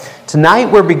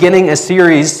Tonight we're beginning a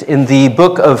series in the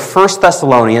book of 1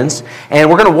 Thessalonians, and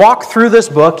we're going to walk through this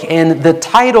book, and the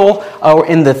title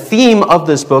and the theme of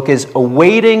this book is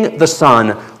Awaiting the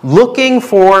Son, Looking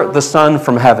for the Son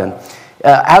from Heaven.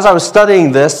 As I was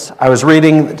studying this, I was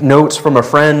reading notes from a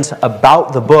friend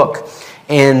about the book,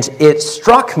 and it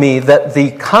struck me that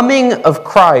the coming of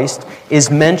Christ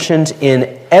is mentioned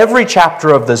in every chapter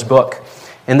of this book.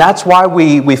 And that's why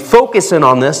we focus in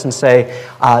on this and say,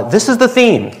 this is the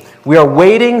theme. We are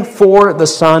waiting for the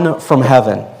Son from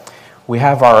heaven. We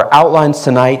have our outlines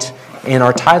tonight, and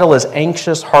our title is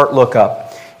Anxious Heart Look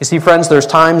Up. You see, friends, there's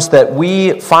times that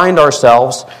we find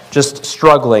ourselves just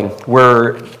struggling.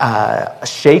 We're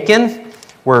shaken,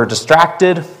 we're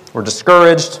distracted, we're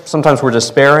discouraged, sometimes we're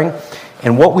despairing.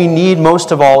 And what we need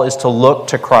most of all is to look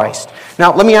to Christ.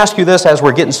 Now, let me ask you this as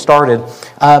we're getting started.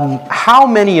 How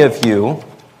many of you...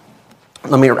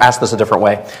 Let me ask this a different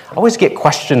way. I always get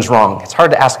questions wrong. It's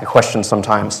hard to ask a question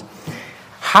sometimes.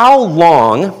 How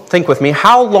long, think with me,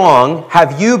 how long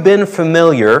have you been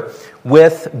familiar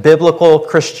with biblical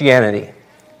Christianity?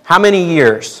 How many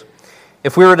years?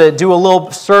 If we were to do a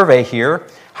little survey here,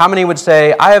 how many would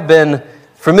say, I have been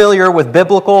familiar with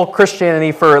biblical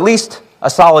Christianity for at least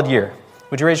a solid year?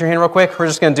 Would you raise your hand real quick? We're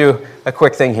just going to do a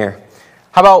quick thing here.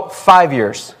 How about 5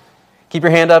 years? Keep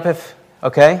your hand up if,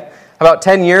 okay. How about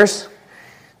 10 years?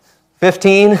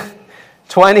 15,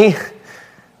 20,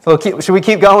 so should we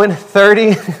keep going?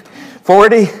 30,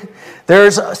 40?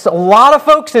 There's a lot of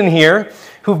folks in here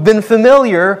who've been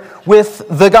familiar with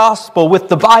the gospel, with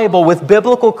the Bible, with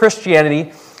biblical Christianity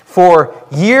for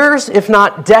years, if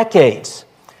not decades.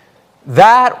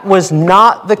 That was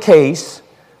not the case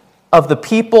of the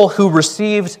people who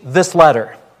received this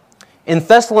letter. In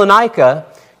Thessalonica,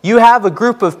 you have a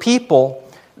group of people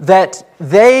that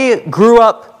they grew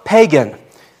up pagan.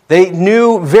 They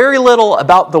knew very little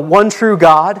about the one true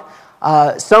God.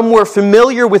 Some were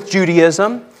familiar with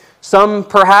Judaism. Some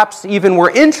perhaps even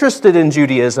were interested in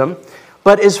Judaism.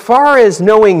 But as far as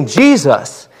knowing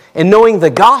Jesus and knowing the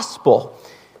gospel,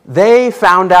 they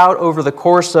found out over the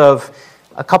course of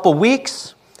a couple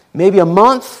weeks, maybe a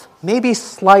month, maybe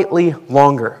slightly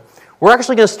longer. We're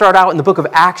actually going to start out in the book of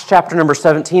Acts chapter number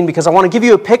 17 because I want to give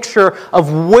you a picture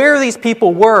of where these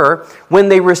people were when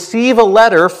they receive a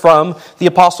letter from the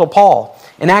Apostle Paul.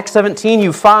 In Acts 17,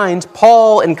 you find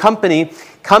Paul and company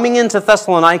coming into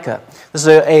Thessalonica. This is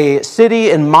a city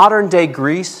in modern-day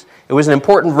Greece. It was an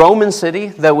important Roman city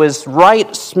that was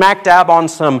right smack dab on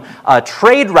some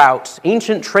trade routes,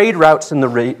 ancient trade routes in the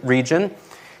region.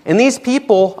 And these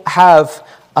people have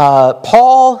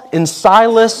Paul and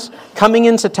Silas coming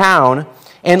into town,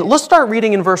 and let's start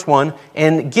reading in verse 1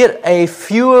 and get a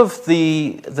few of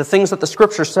the things that the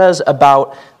Scripture says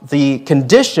about the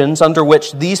conditions under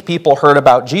which these people heard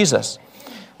about Jesus.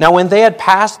 Now, when they had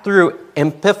passed through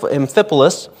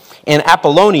Amphipolis and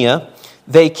Apollonia,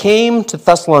 they came to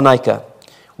Thessalonica,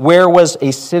 where was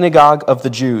a synagogue of the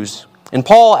Jews. And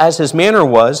Paul, as his manner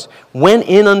was, went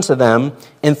in unto them,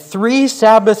 and 3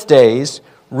 Sabbath days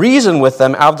reason with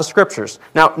them out of the Scriptures.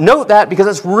 Now, note that because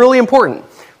it's really important.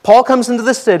 Paul comes into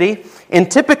the city, and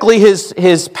typically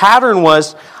his pattern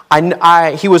was,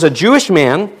 he was a Jewish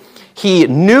man. He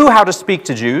knew how to speak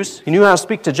to Jews. He knew how to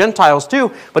speak to Gentiles too,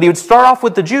 but he would start off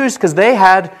with the Jews because they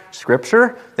had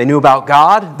Scripture. They knew about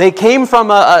God. They came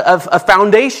from a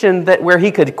foundation where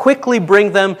he could quickly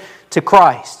bring them to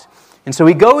Christ. And so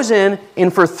he goes in,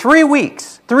 and for 3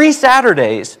 weeks, 3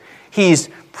 Saturdays, he's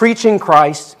preaching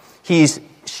Christ. He's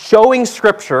showing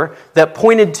Scripture that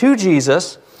pointed to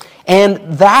Jesus, and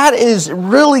that is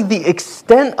really the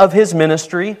extent of his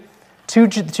ministry to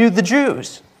the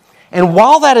Jews. And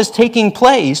while that is taking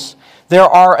place, there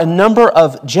are a number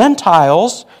of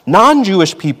Gentiles,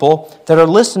 non-Jewish people, that are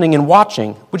listening and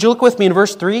watching. Would you look with me in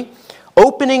verse 3?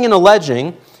 Opening and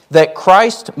alleging that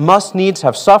Christ must needs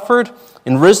have suffered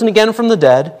and risen again from the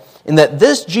dead, and that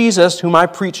this Jesus whom I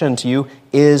preach unto you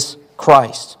is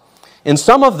Christ. And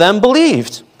some of them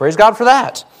believed, praise God for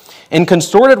that, and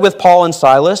consorted with Paul and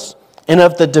Silas, and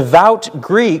of the devout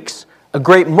Greeks a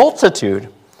great multitude,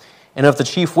 and of the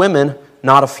chief women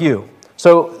not a few.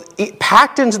 So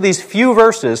packed into these few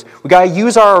verses, we got to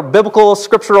use our biblical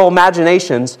scriptural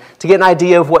imaginations to get an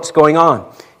idea of what's going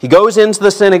on. He goes into the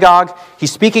synagogue,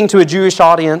 he's speaking to a Jewish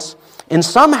audience, and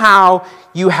somehow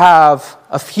you have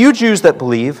a few Jews that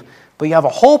believe, but you have a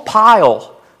whole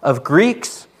pile of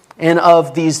Greeks and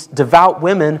of these devout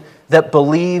women that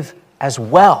believe as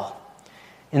well.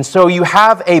 And so you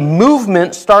have a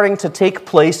movement starting to take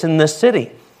place in this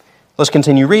city. Let's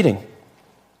continue reading.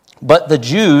 But the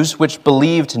Jews which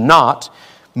believed not,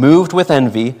 moved with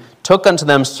envy, took unto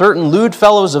them certain lewd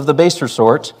fellows of the baser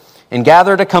sort, and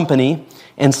gathered a company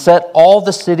and set all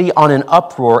the city on an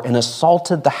uproar and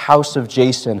assaulted the house of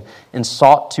Jason and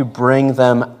sought to bring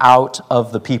them out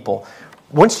of the people.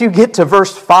 Once you get to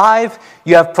verse 5,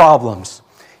 you have problems.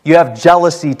 You have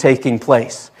jealousy taking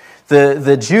place.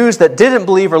 The Jews that didn't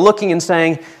believe are looking and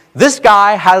saying, this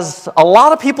guy has a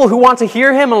lot of people who want to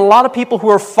hear him and a lot of people who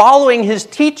are following his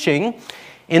teaching.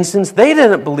 And since they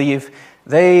didn't believe,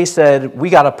 they said, we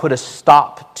got to put a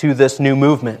stop to this new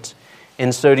movement.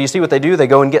 And so do you see what they do? They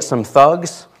go and get some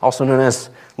thugs, also known as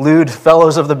lewd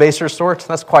fellows of the baser sort.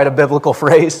 That's quite a biblical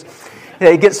phrase.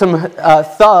 They get some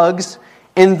thugs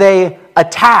and they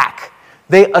attack.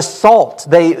 They assault.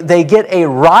 They get a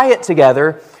riot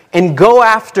together and go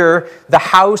after the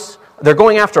house. They're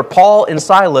going after Paul and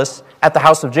Silas at the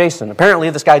house of Jason. Apparently,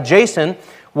 this guy Jason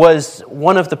was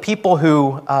one of the people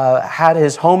who had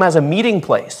his home as a meeting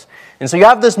place. And so you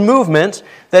have this movement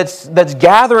that's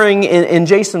gathering in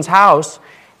Jason's house,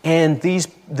 and these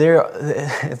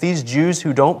Jews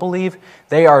who don't believe,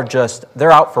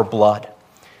 they're out for blood,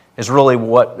 is really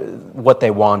what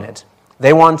they wanted.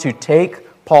 They wanted to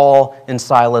take Paul and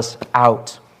Silas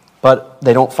out, but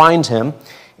they don't find him.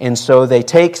 And so they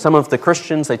take some of the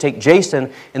Christians, they take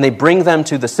Jason, and they bring them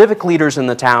to the civic leaders in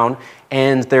the town,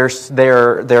 and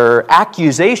their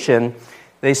accusation,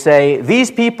 they say, these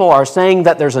people are saying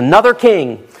that there's another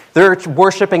king. They're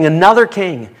worshiping another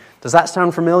king. Does that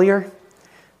sound familiar?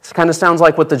 This kind of sounds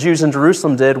like what the Jews in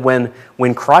Jerusalem did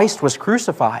when Christ was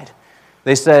crucified.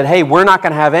 They said, hey, we're not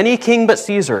going to have any king but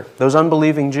Caesar, those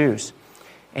unbelieving Jews.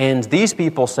 And these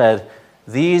people said,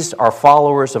 these are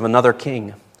followers of another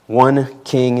king, one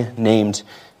king named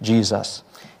Jesus.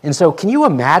 And so can you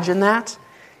imagine that?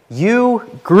 You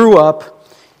grew up,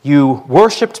 you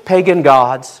worshiped pagan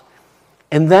gods,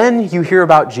 and then you hear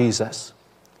about Jesus.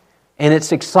 And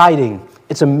it's exciting,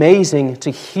 it's amazing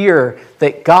to hear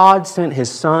that God sent His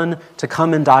Son to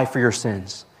come and die for your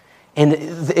sins. And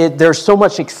there's so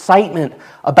much excitement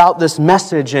about this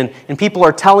message, and people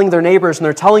are telling their neighbors and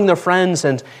they're telling their friends,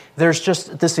 and there's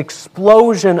just this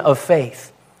explosion of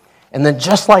faith. And then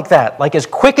just like that, like as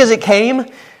quick as it came,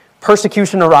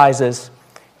 persecution arises,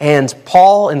 and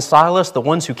Paul and Silas, the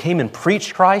ones who came and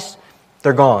preached Christ,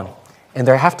 they're gone. And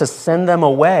they have to send them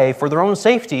away for their own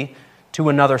safety to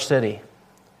another city.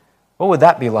 What would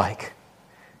that be like?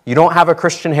 You don't have a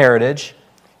Christian heritage.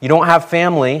 You don't have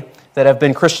family that have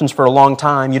been Christians for a long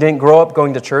time. You didn't grow up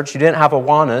going to church. You didn't have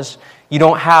Awanas. You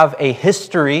don't have a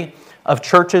history of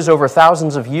churches over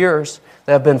thousands of years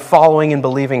that have been following and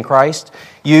believing Christ.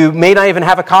 You may not even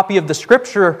have a copy of the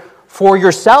Scripture for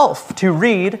yourself to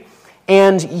read,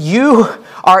 and you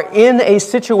are in a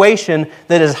situation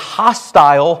that is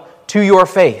hostile to your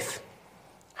faith.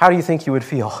 How do you think you would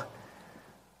feel?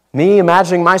 Me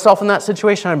imagining myself in that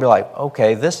situation, I'd be like,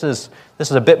 okay, this is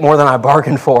a bit more than I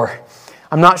bargained for.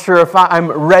 I'm not sure if I'm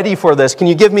ready for this. Can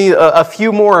you give me a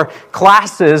few more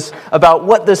classes about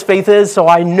what this faith is so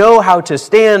I know how to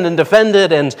stand and defend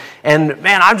it? And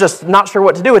man, I'm just not sure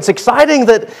what to do. It's exciting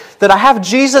that I have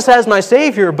Jesus as my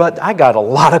Savior, but I got a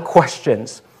lot of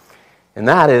questions. And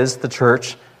that is the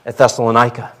church at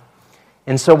Thessalonica.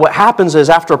 And so what happens is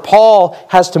after Paul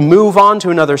has to move on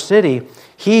to another city,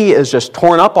 he is just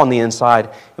torn up on the inside.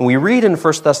 And we read in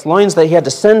 1 Thessalonians that he had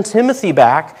to send Timothy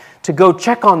back to go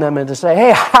check on them and to say,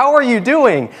 hey, how are you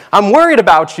doing? I'm worried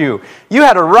about you. You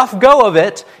had a rough go of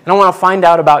it, and I want to find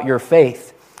out about your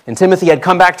faith. And Timothy had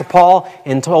come back to Paul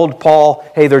and told Paul,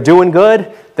 hey, they're doing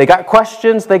good. They got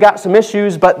questions, they got some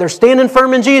issues, but they're standing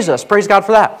firm in Jesus. Praise God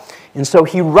for that. And so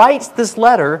he writes this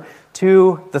letter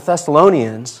to the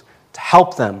Thessalonians to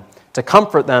help them, to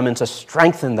comfort them, and to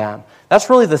strengthen them. That's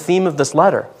really the theme of this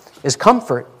letter, is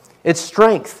comfort. It's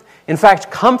strength. In fact,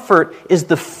 comfort is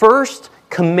the first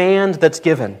command that's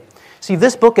given. See,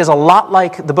 this book is a lot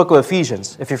like the book of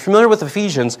Ephesians. If you're familiar with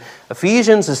Ephesians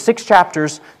is 6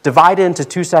 chapters divided into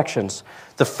 2 sections.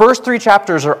 The first 3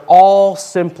 chapters are all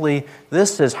simply,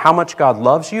 this is how much God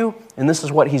loves you, and this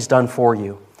is what He's done for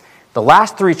you. The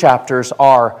last 3 chapters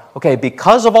are, okay,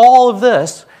 because of all of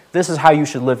this, this is how you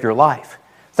should live your life.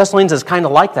 Thessalonians is kind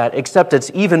of like that, except it's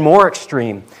even more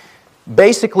extreme.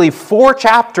 Basically, 4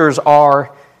 chapters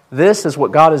are, this is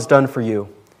what God has done for you.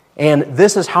 And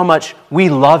this is how much we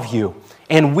love you.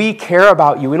 And we care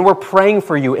about you. And we're praying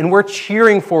for you. And we're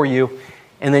cheering for you.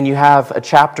 And then you have a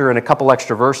chapter and a couple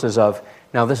extra verses of,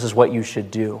 now this is what you should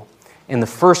do. And the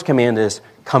first command is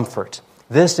comfort.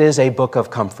 This is a book of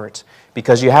comfort.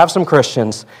 Because you have some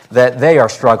Christians that they are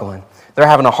struggling. They're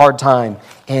having a hard time.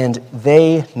 And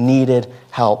they needed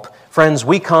help. Friends,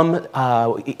 we come,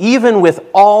 even with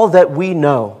all that we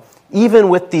know, even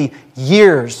with the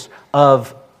years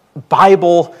of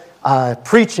Bible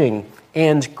preaching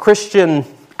and Christian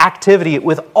activity,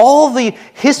 with all the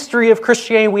history of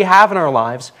Christianity we have in our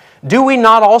lives, do we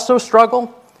not also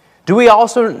struggle? Do we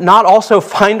not also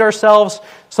find ourselves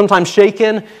sometimes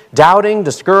shaken, doubting,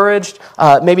 discouraged,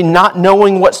 maybe not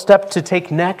knowing what step to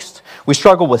take next? We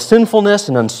struggle with sinfulness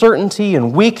and uncertainty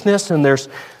and weakness, and there's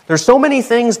so many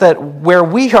things where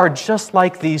we are just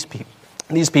like these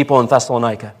people in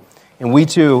Thessalonica. And we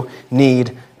too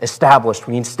need established,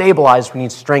 we need stabilized, we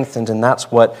need strengthened, and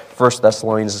that's what 1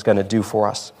 Thessalonians is going to do for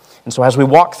us. And so as we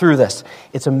walk through this,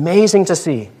 it's amazing to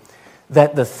see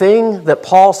that the thing that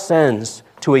Paul sends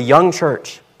to a young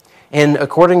church, and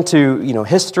according to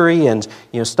history and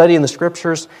studying the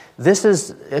Scriptures, this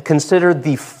is considered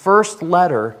the first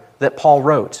letter that Paul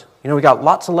wrote. We got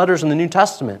lots of letters in the New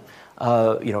Testament,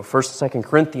 1st and 2nd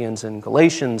Corinthians and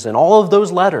Galatians and all of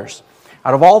those letters.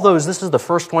 Out of all those, this is the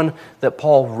first one that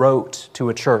Paul wrote to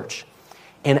a church.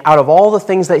 And out of all the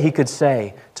things that he could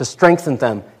say to strengthen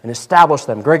them and establish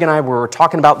them, Greg and I were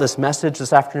talking about this message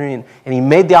this afternoon, and he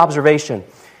made the observation,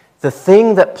 the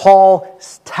thing that Paul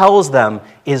tells them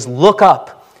is, look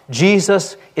up,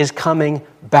 Jesus is coming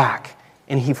back.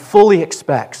 And he fully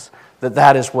expects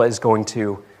that is what is going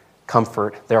to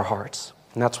comfort their hearts.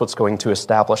 And that's what's going to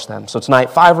establish them. So tonight,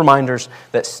 5 reminders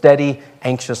that steady,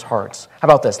 anxious hearts. How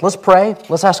about this? Let's pray.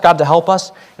 Let's ask God to help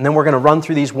us. And then we're going to run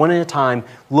through these one at a time,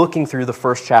 looking through the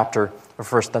first chapter of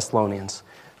 1 Thessalonians.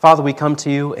 Father, we come to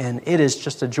you, and it is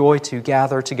just a joy to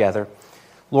gather together.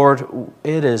 Lord,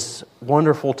 it is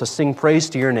wonderful to sing praise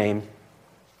to your name.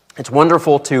 It's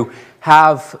wonderful to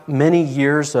have many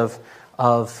years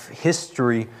of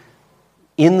history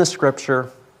in the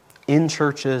Scripture, in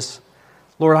churches.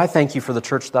 Lord, I thank you for the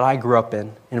church that I grew up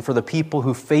in and for the people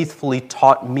who faithfully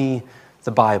taught me the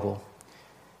Bible.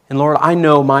 And Lord, I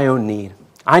know my own need.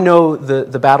 I know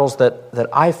the battles that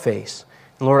I face.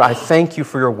 And Lord, I thank you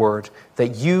for your word,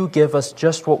 that you give us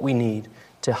just what we need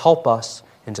to help us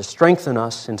and to strengthen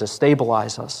us and to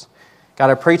stabilize us. God,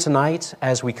 I pray tonight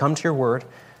as we come to your word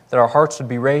that our hearts would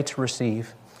be ready to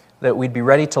receive, that we'd be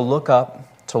ready to look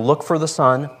up, to look for the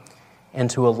Son, and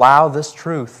to allow this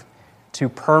truth to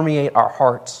permeate our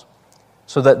hearts,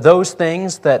 so that those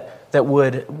things that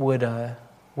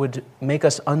would make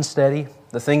us unsteady,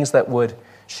 the things that would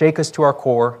shake us to our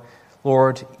core,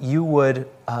 Lord, you would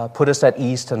put us at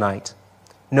ease tonight,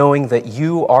 knowing that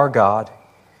you are God,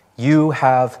 you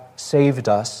have saved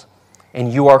us,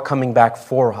 and you are coming back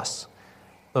for us.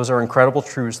 Those are incredible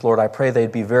truths, Lord. I pray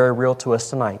they'd be very real to us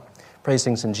tonight. Praise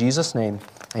things in Jesus' name,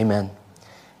 amen.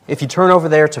 If you turn over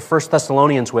there to 1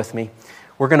 Thessalonians with me,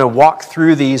 we're going to walk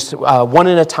through these one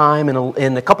at a time and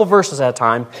in a couple verses at a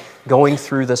time, going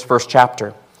through this first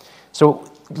chapter. So,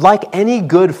 like any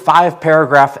good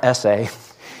 5-paragraph essay,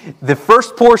 the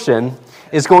first portion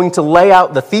is going to lay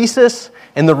out the thesis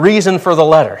and the reason for the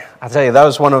letter. I'll tell you, that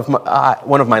was one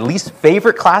of my least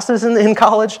favorite classes in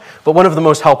college, but one of the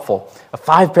most helpful, a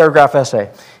 5-paragraph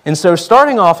essay. And so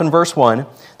starting off in verse 1,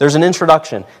 there's an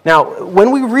introduction. Now,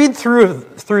 when we read through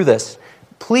this,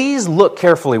 please look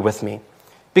carefully with me,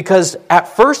 because at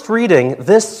first reading,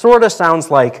 this sort of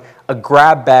sounds like a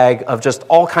grab bag of just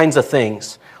all kinds of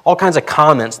things, all kinds of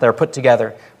comments that are put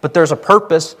together, but there's a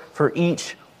purpose for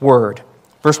each word.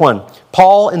 Verse 1,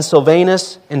 Paul and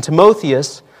Silvanus and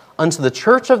Timotheus unto the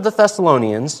church of the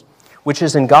Thessalonians, which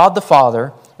is in God the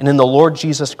Father and in the Lord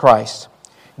Jesus Christ.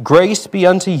 Grace be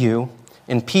unto you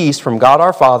and peace from God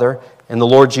our Father and the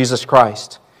Lord Jesus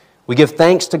Christ. We give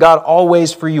thanks to God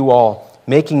always for you all,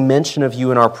 making mention of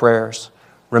you in our prayers,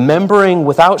 remembering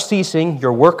without ceasing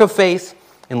your work of faith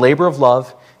and labor of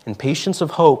love and patience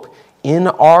of hope in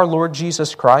our Lord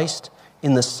Jesus Christ,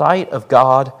 in the sight of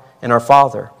God and our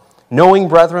Father, knowing,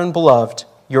 brethren, beloved,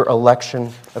 your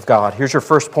election of God. Here's your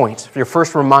first point, your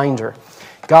first reminder.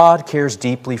 God cares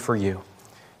deeply for you.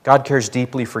 God cares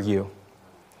deeply for you.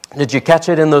 Did you catch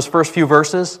it in those first few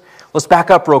verses? Let's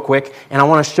back up real quick, and I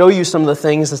want to show you some of the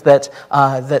things that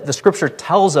the Scripture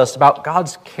tells us about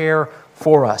God's care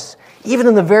for us. Even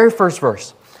in the very first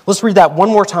verse. Let's read that one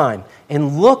more time,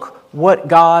 and look what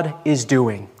God is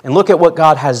doing, and look at what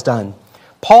God has done.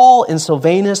 Paul and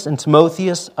Silvanus and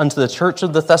Timotheus unto the church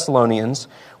of the Thessalonians,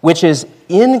 which is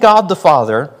in God the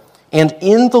Father and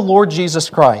in the Lord Jesus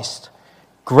Christ.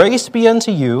 Grace be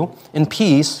unto you and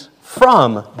peace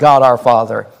from God our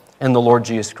Father and the Lord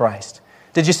Jesus Christ.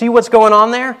 Did you see what's going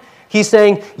on there? He's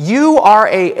saying, you are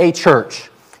a church.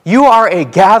 You are a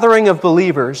gathering of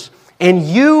believers, and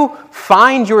you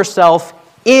find yourself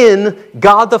in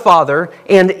God the Father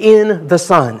and in the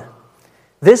Son.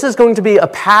 This is going to be a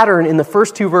pattern in the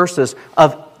first 2 verses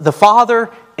of the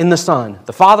Father and the Son.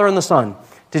 The Father and the Son.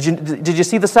 Did you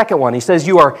see the second one? He says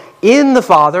you are in the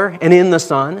Father and in the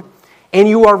Son, and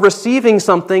you are receiving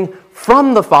something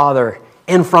from the Father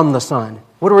and from the Son.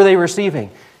 What were they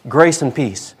receiving? Grace and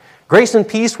peace. Grace and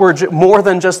peace were more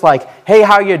than just like, hey,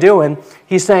 how you doing?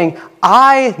 He's saying,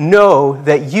 I know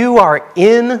that you are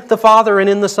in the Father and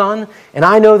in the Son, and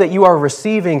I know that you are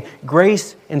receiving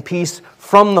grace and peace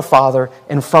from the Father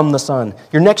and from the Son.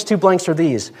 Your next two blanks are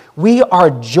these. We are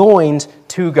joined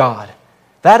to God.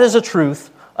 That is a truth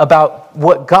about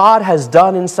what God has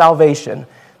done in salvation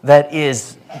that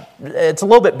is, it's a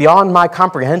little bit beyond my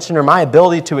comprehension or my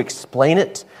ability to explain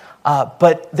it.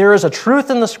 But there is a truth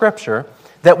in the Scripture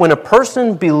that when a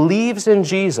person believes in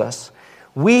Jesus,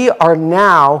 we are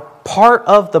now part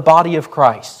of the body of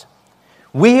Christ.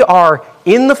 We are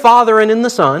in the Father and in the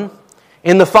Son,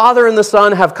 and the Father and the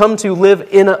Son have come to live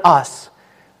in us.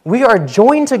 We are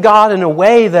joined to God in a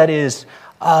way that is,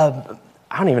 I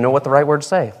don't even know what the right word to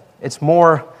say. It's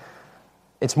more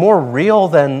real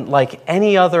than like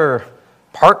any other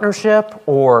partnership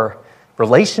or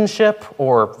relationship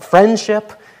or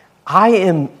friendship. I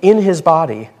am in His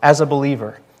body as a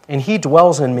believer, and He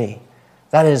dwells in me.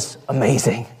 That is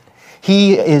amazing.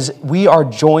 We are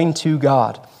joined to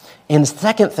God. And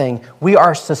second thing, we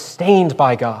are sustained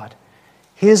by God.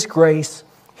 His grace,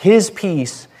 His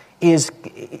peace,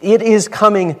 it is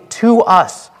coming to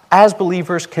us as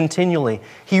believers continually.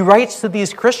 He writes to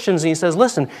these Christians and he says,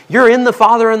 listen, you're in the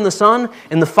Father and the Son,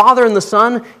 and the Father and the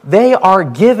Son, they are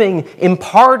giving,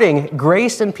 imparting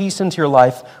grace and peace into your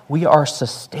life. We are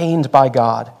sustained by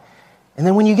God. And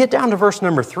then when you get down to verse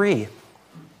number 3,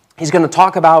 he's going to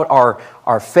talk about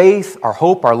our faith, our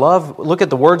hope, our love. Look at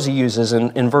the words he uses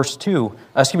in verse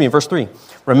 3.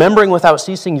 Remembering without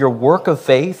ceasing your work of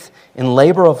faith, in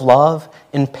labor of love,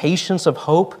 in patience of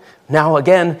hope. Now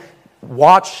again,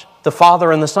 watch the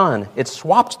Father and the Son. It's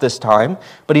swapped this time,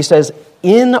 but he says,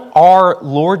 in our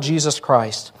Lord Jesus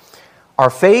Christ. Our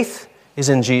faith is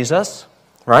in Jesus,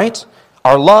 right?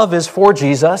 Our love is for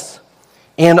Jesus,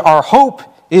 and our hope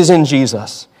is in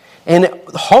Jesus. And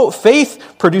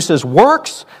faith produces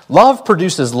works, love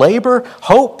produces labor,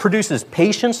 hope produces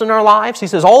patience in our lives. He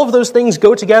says all of those things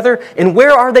go together, and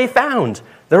where are they found?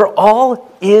 They're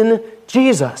all in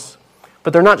Jesus.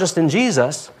 But they're not just in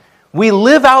Jesus. We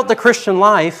live out the Christian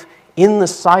life in the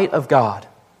sight of God.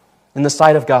 In the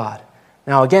sight of God.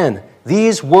 Now again,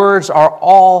 these words are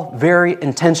all very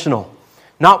intentional.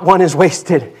 Not one is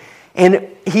wasted. And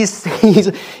he's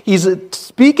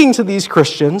speaking to these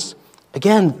Christians.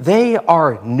 Again, they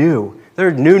are new.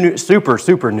 They're new,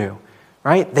 super new.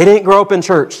 Right? They didn't grow up in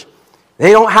church.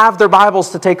 They don't have their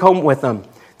Bibles to take home with them.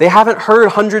 They haven't heard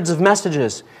hundreds of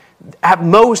messages. At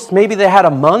most, maybe they had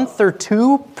a month or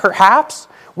two, perhaps,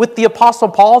 with the Apostle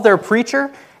Paul, their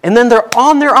preacher, and then they're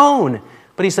on their own.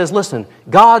 But he says, listen,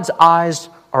 God's eyes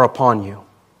are upon you.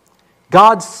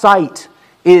 God's sight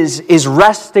is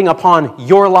resting upon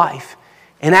your life.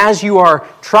 And as you are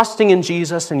trusting in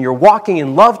Jesus and you're walking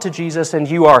in love to Jesus and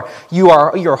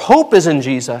your hope is in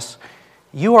Jesus,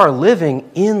 you are living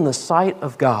in the sight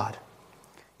of God.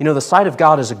 You know, the sight of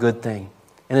God is a good thing,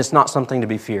 and it's not something to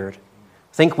be feared.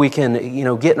 I think we can,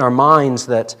 get in our minds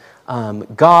that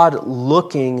God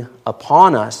looking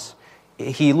upon us,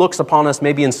 He looks upon us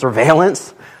maybe in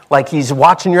surveillance, like He's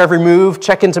watching your every move,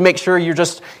 checking to make sure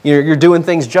you're doing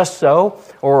things just so,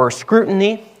 or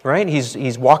scrutiny, right?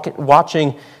 He's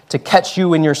watching to catch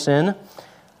you in your sin.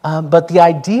 But the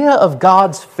idea of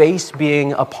God's face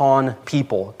being upon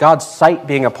people, God's sight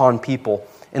being upon people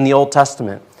in the Old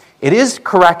Testament, it is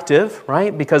corrective,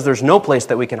 right? Because there's no place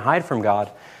that we can hide from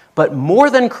God. But more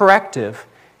than corrective,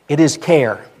 it is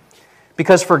care.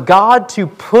 Because for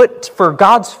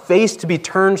God's face to be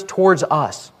turned towards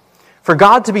us, for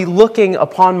God to be looking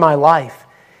upon my life,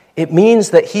 it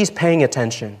means that He's paying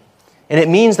attention. And it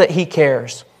means that He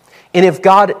cares. And if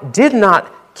God did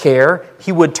not care,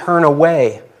 He would turn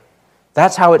away.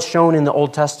 That's how it's shown in the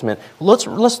Old Testament. Let's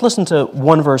listen to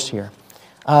one verse here.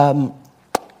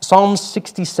 Psalm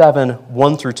 67,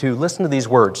 1 through 2. Listen to these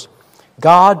words.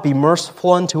 God, be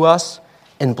merciful unto us,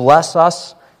 and bless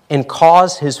us, and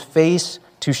cause His face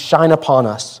to shine upon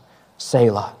us.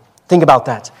 Selah. Think about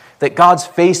that. That God's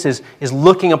face is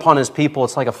looking upon His people.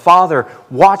 It's like a father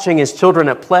watching his children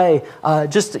at play.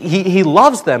 He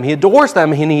loves them. He adores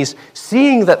them. And He's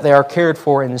seeing that they are cared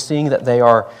for and seeing that they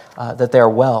are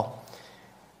well.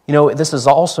 This is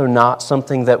also not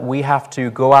something that we have to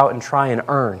go out and try and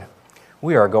earn.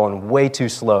 We are going way too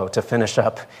slow to finish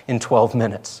up in 12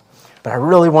 minutes. But I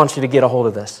really want you to get a hold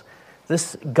of this.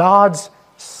 This God's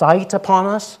sight upon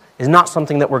us is not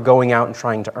something that we're going out and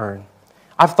trying to earn.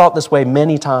 I've thought this way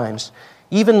many times.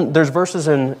 Even there's verses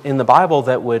in the Bible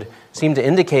that would seem to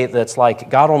indicate that it's like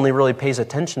God only really pays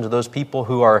attention to those people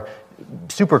who are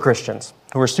super Christians,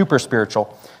 who are super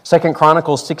spiritual. 2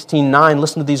 Chronicles 16:9,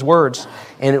 listen to these words,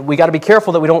 and we got to be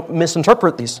careful that we don't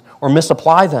misinterpret these or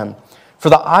misapply them. For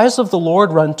the eyes of the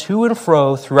Lord run to and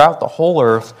fro throughout the whole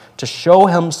earth to show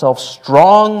himself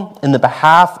strong in the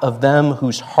behalf of them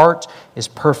whose heart is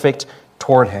perfect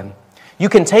toward him. You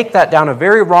can take that down a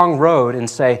very wrong road and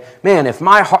say, man, if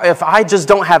I just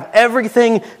don't have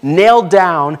everything nailed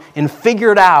down and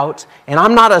figured out, and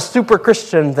I'm not a super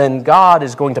Christian, then God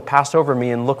is going to pass over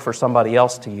me and look for somebody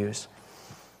else to use.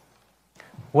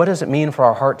 What does it mean for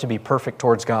our heart to be perfect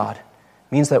towards God?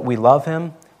 It means that we love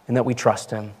him and that we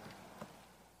trust him.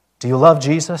 Do you love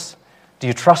Jesus? Do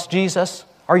you trust Jesus?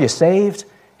 Are you saved?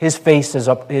 His face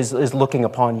is looking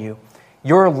upon you.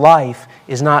 Your life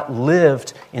is not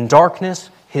lived in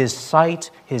darkness. His sight,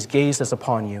 his gaze is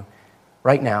upon you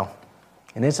right now.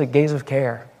 And it's a gaze of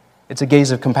care. It's a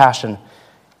gaze of compassion.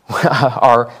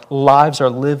 Our lives are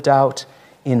lived out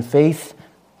in faith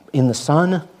in the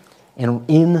Son and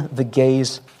in the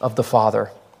gaze of the Father.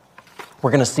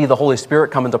 We're going to see the Holy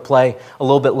Spirit come into play a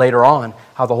little bit later on,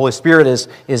 how the Holy Spirit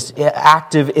is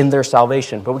active in their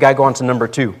salvation. But we got to go on to number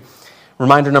 2.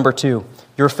 Reminder number 2,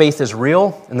 your faith is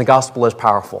real and the gospel is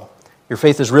powerful. Your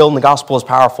faith is real and the gospel is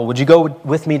powerful. Would you go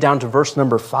with me down to verse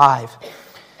number 5?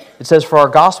 It says, for our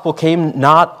gospel came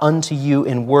not unto you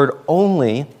in word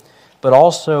only, but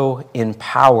also in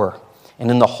power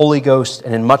and in the Holy Ghost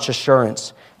and in much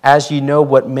assurance, as ye know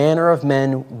what manner of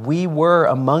men we were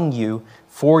among you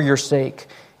for your sake.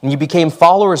 And you became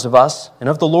followers of us and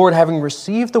of the Lord, having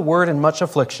received the word in much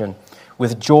affliction,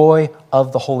 with joy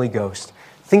of the Holy Ghost.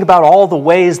 Think about all the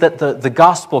ways that the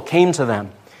gospel came to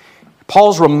them.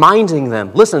 Paul's reminding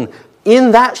them, listen,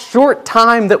 in that short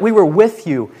time that we were with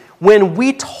you, when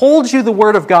we told you the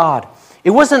word of God, it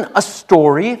wasn't a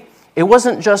story, it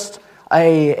wasn't just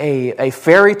a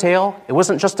fairy tale, it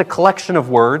wasn't just a collection of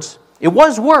words. It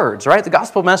was words, right? The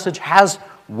gospel message has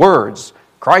words.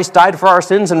 Christ died for our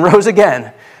sins and rose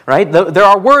again, right? There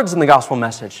are words in the gospel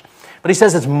message. But he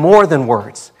says it's more than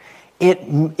words.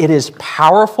 It is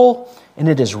powerful and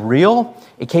it is real.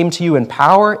 It came to you in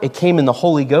power. It came in the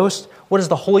Holy Ghost. What does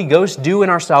the Holy Ghost do in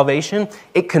our salvation?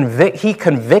 He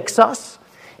convicts us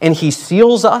and he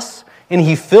seals us and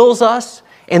he fills us,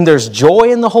 and there's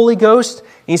joy in the Holy Ghost.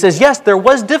 And he says, yes, there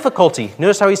was difficulty.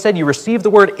 Notice how he said you received the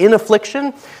word in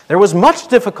affliction. There was much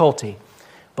difficulty.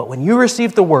 But when you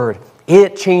received the word,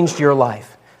 it changed your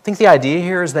life. I think the idea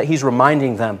here is that he's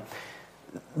reminding them,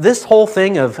 this whole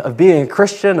thing of being a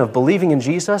Christian, of believing in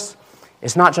Jesus,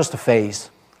 is not just a phase,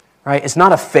 right? It's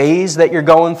not a phase that you're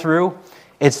going through.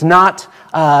 It's not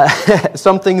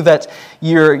something that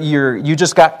you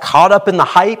just got caught up in the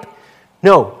hype.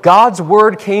 No, God's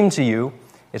word came to you.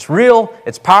 It's real,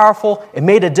 it's powerful, it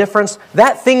made a difference.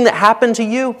 That thing that happened to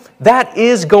you, that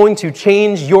is going to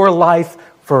change your life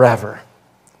forever.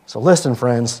 So listen,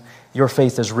 friends, your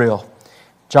faith is real.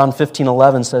 John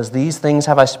 15:11 says, these things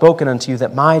have I spoken unto you,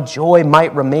 that my joy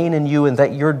might remain in you and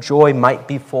that your joy might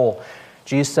be full.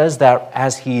 Jesus says that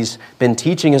as he's been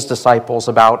teaching his disciples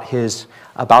about his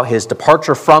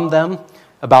departure from them,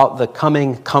 about the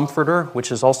coming Comforter,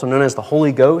 which is also known as the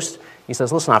Holy Ghost. He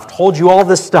says, listen, I've told you all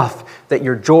this stuff, that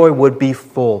your joy would be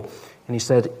full. And he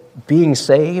said, being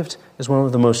saved is one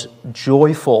of the most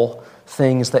joyful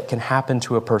things that can happen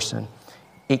to a person.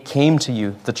 It came to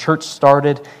you. The church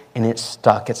started and it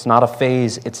stuck. It's not a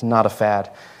phase. It's not a fad.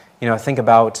 You know, think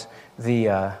about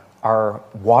our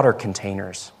water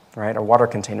containers, right? Our water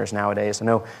containers nowadays. I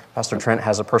know Pastor Trent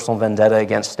has a personal vendetta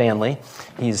against Stanley.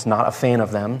 He's not a fan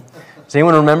of them. Does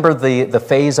anyone remember the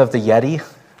phase of the Yeti,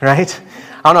 right?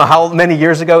 I don't know how many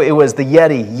years ago it was the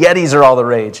Yeti. Yetis are all the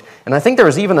rage. And I think there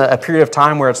was even a period of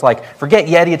time where it's like, forget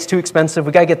Yeti, it's too expensive.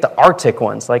 We got to get the Arctic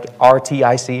ones, like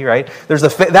RTIC, right? There's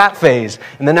that phase.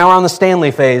 And then now we're on the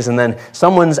Stanley phase. And then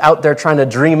someone's out there trying to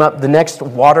dream up the next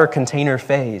water container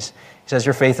phase. He says,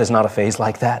 your faith is not a phase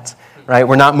like that, right?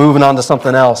 We're not moving on to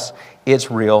something else. It's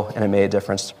real and it made a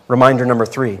difference. Reminder number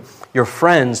 3, your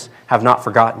friends have not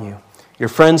forgotten you. Your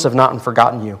friends have not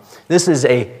forgotten you. This is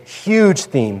a huge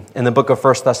theme in the book of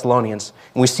 1 Thessalonians.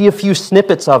 And we see a few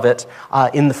snippets of it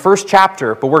in the first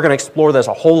chapter, but we're going to explore this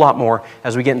a whole lot more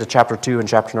as we get into chapter 2 and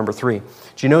chapter number 3. Do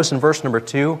you notice in verse number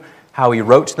 2 how he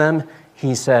wrote to them?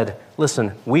 He said,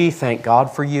 listen, we thank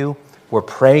God for you. We're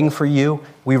praying for you.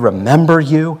 We remember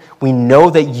you. We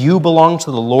know that you belong to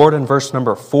the Lord in verse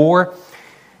number 4.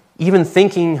 Even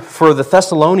thinking for the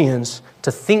Thessalonians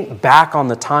to think back on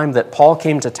the time that Paul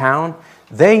came to town,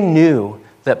 they knew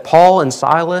that Paul and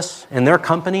Silas and their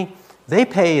company, they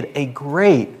paid a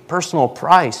great personal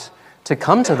price to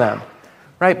come to them,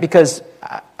 right? Because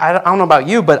I don't know about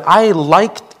you, but I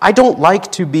don't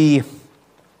like to be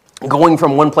going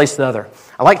from one place to the other.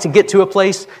 I like to get to a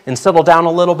place and settle down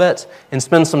a little bit and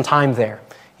spend some time there.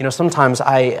 Sometimes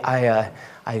I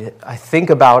think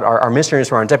about our missionaries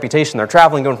who are on deputation. They're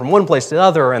traveling, going from one place to the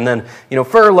other, and then,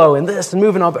 furlough and this and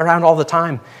moving up around all the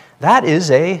time. That is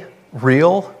a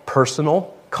real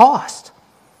personal cost.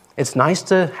 It's nice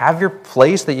to have your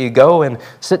place that you go and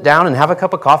sit down and have a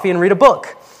cup of coffee and read a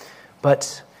book.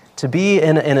 But to be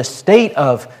in a state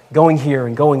of going here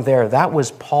and going there, that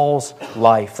was Paul's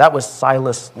life. That was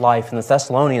Silas' life. And the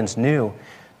Thessalonians knew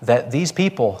that these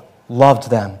people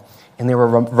loved them. And they were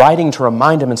writing to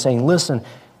remind them and saying, listen,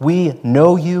 we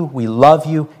know you, we love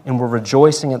you, and we're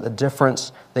rejoicing at the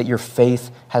difference that your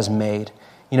faith has made.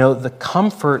 The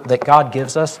comfort that God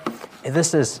gives us,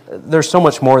 there's so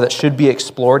much more that should be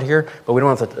explored here, but we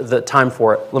don't have the time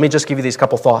for it. Let me just give you these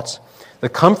couple thoughts. The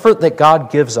comfort that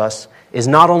God gives us is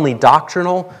not only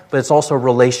doctrinal, but it's also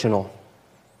relational.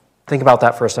 Think about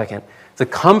that for a second. The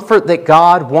comfort that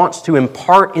God wants to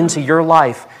impart into your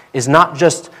life is not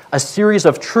just a series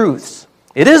of truths.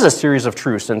 It is a series of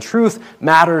truths, and truth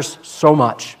matters so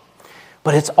much.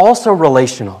 But it's also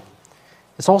relational.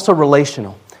 It's also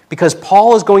relational. Because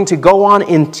Paul is going to go on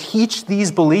and teach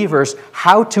these believers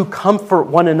how to comfort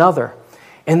one another.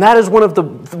 And that is one of the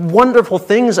wonderful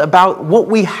things about what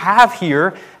we have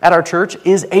here at our church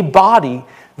is a body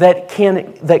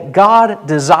that God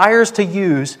desires to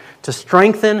use to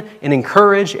strengthen and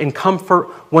encourage and comfort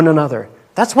one another.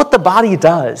 That's what the body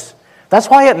does. That's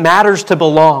why it matters to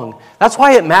belong. That's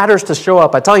why it matters to show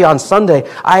up. I tell you, on Sunday,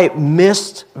 I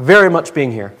missed very much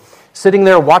being here. Sitting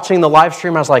there watching the live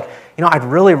stream, I was like, I'd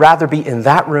really rather be in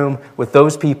that room with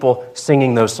those people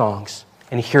singing those songs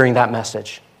and hearing that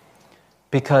message.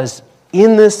 Because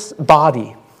in this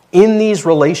body, in these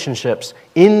relationships,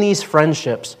 in these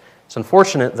friendships, it's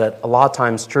unfortunate that a lot of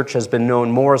times church has been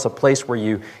known more as a place where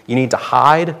you need to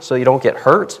hide so you don't get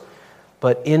hurt.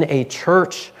 But in a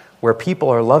church where people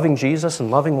are loving Jesus and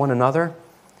loving one another,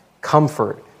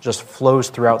 comfort just flows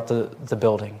throughout the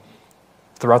building,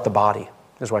 throughout the body,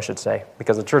 is what I should say,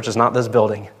 because the church is not this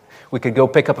building. We could go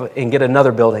pick up and get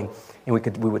another building,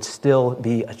 and we would still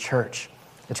be a church.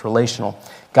 It's relational.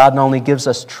 God not only gives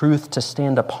us truth to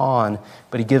stand upon,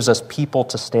 but He gives us people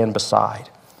to stand beside.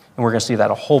 And we're going to see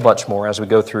that a whole bunch more as we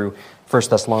go through 1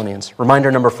 Thessalonians.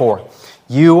 Reminder number 4,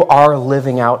 you are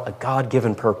living out a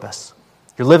God-given purpose.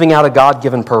 You're living out a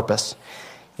God-given purpose.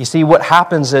 You see, what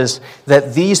happens is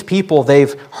that these people,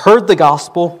 they've heard the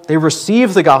gospel, they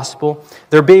received the gospel,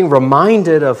 they're being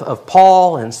reminded of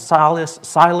Paul and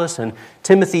Silas and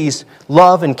Timothy's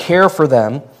love and care for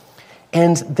them,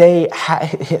 and they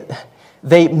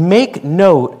make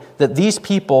note that these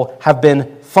people have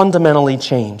been fundamentally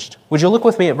changed. Would you look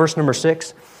with me at verse number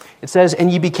 6? It says,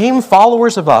 "And ye became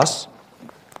followers of us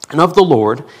and of the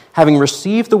Lord, having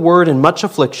received the word in much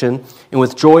affliction and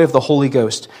with joy of the Holy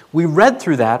Ghost." We read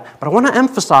through that, but I want to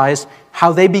emphasize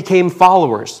how they became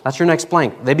followers. That's your next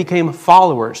blank. They became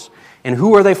followers. And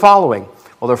who are they following?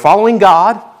 Well, they're following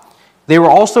God. They were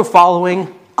also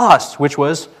following us, which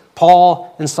was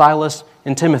Paul and Silas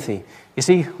and Timothy. You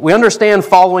see, we understand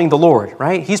following the Lord,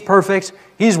 right? He's perfect.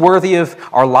 He's worthy of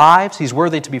our lives. He's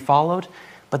worthy to be followed.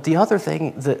 But the other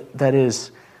thing that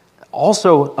is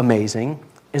also amazing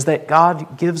is that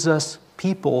God gives us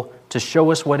people to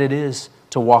show us what it is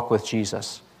to walk with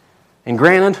Jesus. And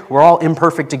granted, we're all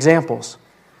imperfect examples,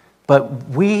 but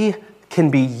we can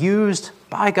be used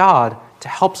by God to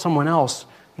help someone else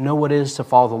know what it is to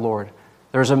follow the Lord.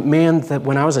 There's a man that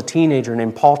when I was a teenager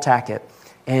named Paul Tackett,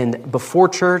 and before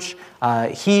church,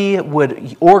 he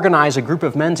would organize a group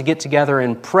of men to get together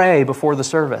and pray before the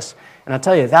service. And I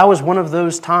tell you, that was one of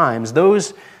those times,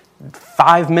 those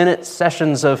 5-minute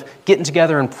sessions of getting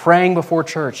together and praying before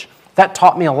church, that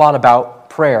taught me a lot about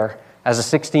prayer as a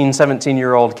 16,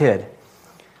 17-year-old kid.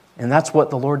 And that's what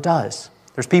the Lord does.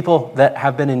 There's people that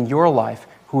have been in your life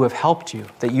who have helped you,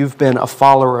 that you've been a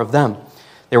follower of them.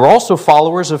 They were also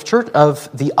followers of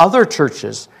the other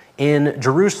churches in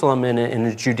Jerusalem and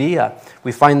in Judea.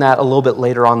 We find that a little bit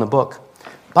later on in the book.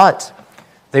 But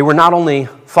they were not only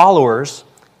followers,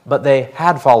 but they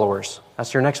had followers.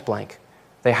 That's your next blank.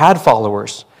 They had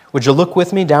followers. Would you look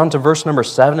with me down to verse number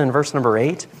 7 and verse number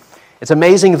 8? It's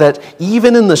amazing that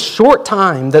even in the short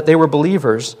time that they were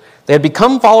believers, they had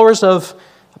become followers of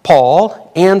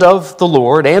Paul and of the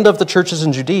Lord and of the churches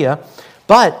in Judea,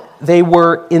 but they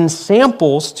were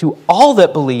ensamples to all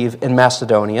that believe in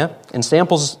Macedonia.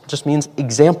 Ensamples just means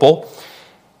example.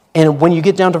 And when you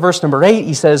get down to verse number 8,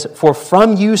 he says, "For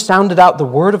from you sounded out the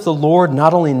word of the Lord,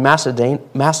 not only in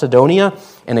Macedonia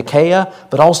and Achaia,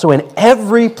 but also in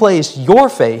every place your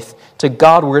faith to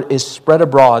Godward is spread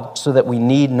abroad, so that we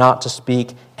need not to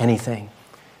speak anything."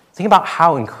 Think about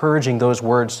how encouraging those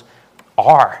words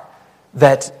are.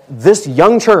 That this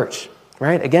young church,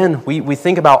 right? Again, we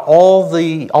think about all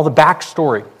the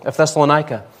backstory of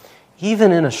Thessalonica.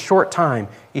 Even in a short time,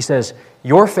 he says,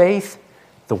 your faith,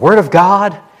 the Word of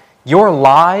God, your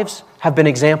lives have been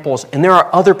examples, and there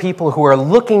are other people who are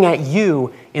looking at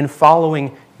you in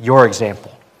following your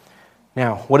example.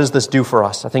 Now, what does this do for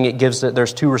us? I think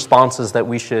there's two responses that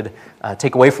we should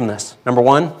take away from this. Number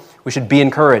one, we should be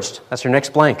encouraged. That's your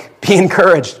next blank. Be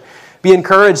encouraged. Be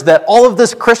encouraged that all of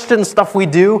this Christian stuff we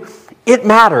do, it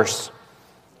matters.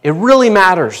 It really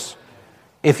matters.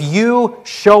 If you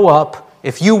show up,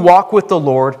 if you walk with the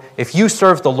Lord, if you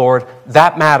serve the Lord,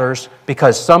 that matters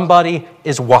because somebody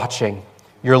is watching.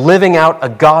 You're living out a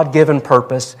God-given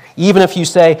purpose. Even if you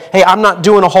say, hey, I'm not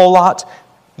doing a whole lot,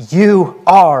 you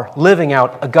are living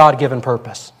out a God-given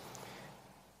purpose.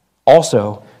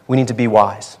 Also, we need to be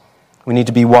wise. We need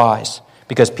to be wise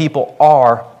because people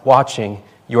are watching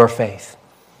your faith.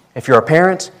 If you're a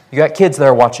parent, you got kids that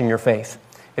are watching your faith.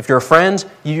 If you're a friend,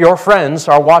 your friends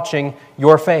are watching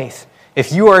your faith.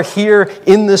 If you are here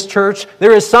in this church,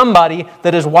 there is somebody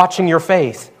that is watching your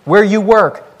faith. Where you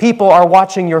work, people are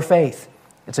watching your faith.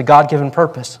 It's a God-given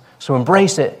purpose. So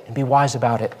embrace it and be wise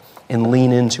about it and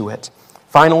lean into it.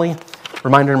 Finally,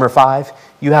 reminder number 5,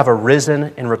 you have a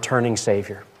risen and returning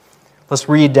Savior. Let's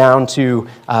read down to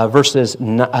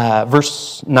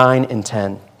verse 9 and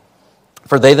 10.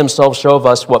 For they themselves show of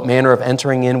us what manner of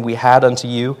entering in we had unto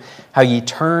you, how ye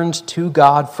turned to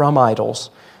God from idols,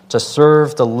 to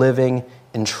serve the living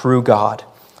and true God,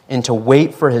 and to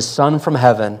wait for his Son from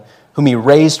heaven, whom he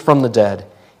raised from the dead,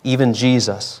 even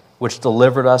Jesus, which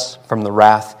delivered us from the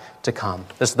wrath to come.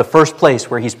 This is the first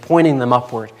place where he's pointing them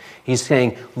upward. He's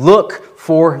saying, look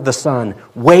for the Son.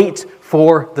 Wait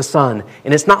for the Son.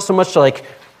 And it's not so much like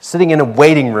sitting in a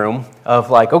waiting room of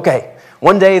like, okay,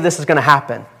 one day this is going to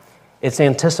happen. It's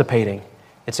anticipating.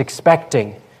 It's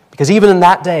expecting. Because even in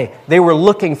that day, they were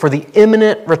looking for the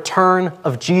imminent return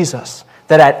of Jesus.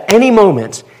 That at any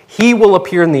moment, he will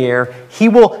appear in the air. He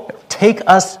will take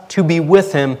us to be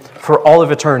with him for all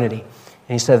of eternity.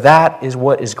 And he said that is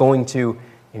what is going to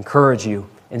encourage you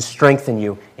and strengthen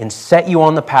you and set you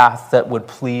on the path that would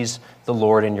please the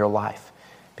Lord in your life.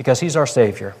 Because he's our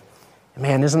Savior.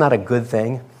 Man, isn't that a good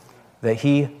thing? That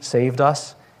he saved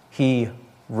us.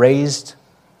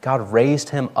 God raised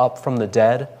him up from the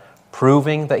dead,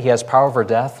 proving that he has power over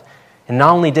death. And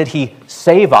not only did he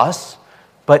save us,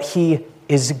 but he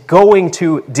is going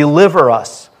to deliver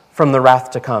us from the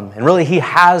wrath to come. And really, he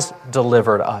has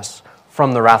delivered us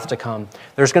from the wrath to come.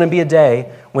 There's going to be a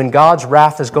day when God's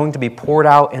wrath is going to be poured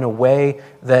out in a way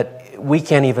that we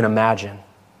can't even imagine.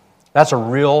 That's a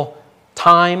real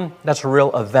time, that's a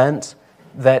real event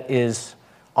that is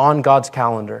on God's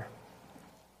calendar.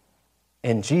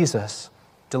 And Jesus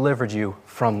delivered you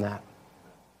from that.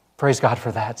 Praise God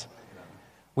for that.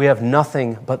 We have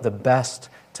nothing but the best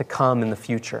to come in the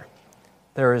future.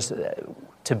 There is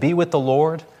to be with the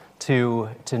Lord, to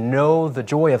know the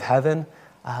joy of heaven,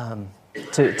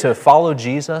 to follow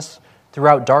Jesus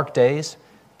throughout dark days.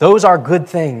 Those are good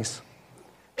things.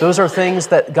 Those are things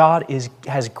that God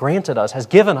has granted us, has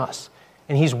given us,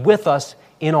 and he's with us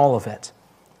in all of it.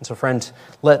 And so, friend,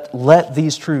 let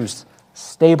these truths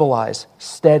stabilize,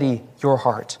 steady your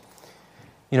heart.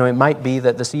 It might be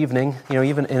that this evening,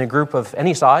 even in a group of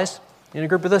any size, in a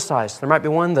group of this size, there might be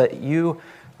one that you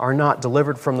are not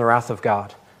delivered from the wrath of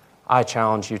God. I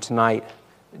challenge you tonight,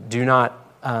 do not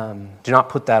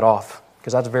put that off,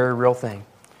 because that's a very real thing.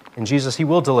 And Jesus, he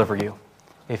will deliver you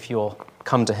if you'll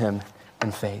come to him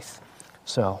in faith.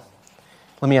 So,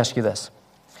 let me ask you this.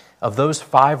 Of those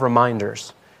 5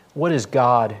 reminders, what is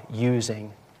God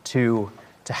using to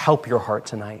help your heart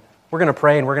tonight? We're going to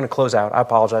pray and we're going to close out. I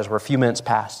apologize, we're a few minutes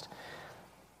past.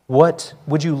 What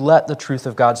would you let the truth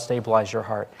of God stabilize your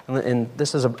heart? And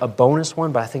this is a bonus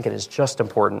one, but I think it is just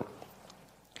important.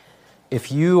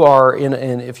 If you are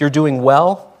if you're doing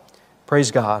well,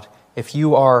 praise God. If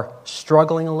you are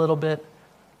struggling a little bit,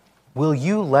 will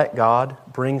you let God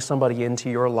bring somebody into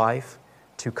your life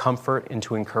to comfort and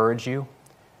to encourage you?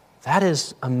 That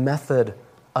is a method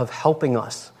of helping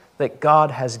us that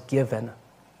God has given.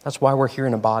 That's why we're here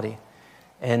in a body.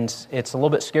 And it's a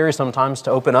little bit scary sometimes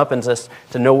to open up and just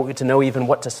to know even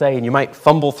what to say. And you might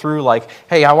fumble through like,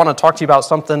 hey, I want to talk to you about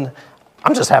something.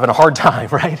 I'm just having a hard time,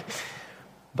 right?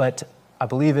 But I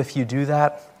believe if you do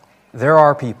that, there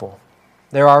are people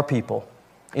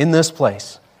in this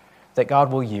place that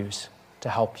God will use to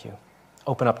help you.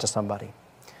 Open up to somebody.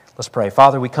 Let's pray.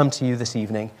 Father, we come to you this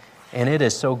evening, and it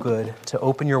is so good to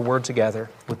open your word together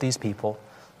with these people.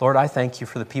 Lord, I thank you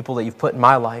for the people that you've put in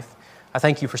my life. I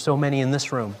thank you for so many in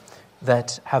this room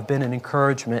that have been an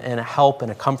encouragement and a help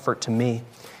and a comfort to me.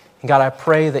 And God, I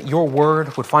pray that your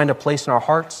word would find a place in our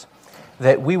hearts,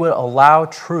 that we would allow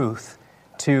truth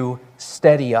to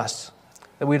steady us,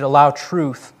 that we'd allow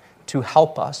truth to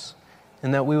help us,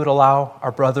 and that we would allow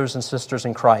our brothers and sisters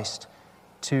in Christ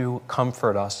to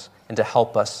comfort us and to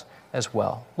help us as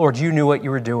well. Lord, you knew what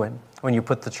you were doing when you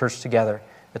put the church together.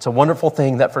 It's a wonderful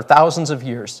thing that for thousands of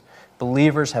years,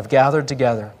 believers have gathered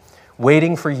together,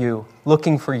 waiting for you,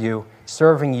 looking for you,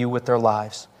 serving you with their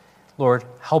lives. Lord,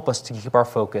 help us to keep our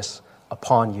focus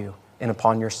upon you and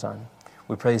upon your Son.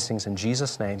 We pray these things in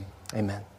Jesus' name. Amen.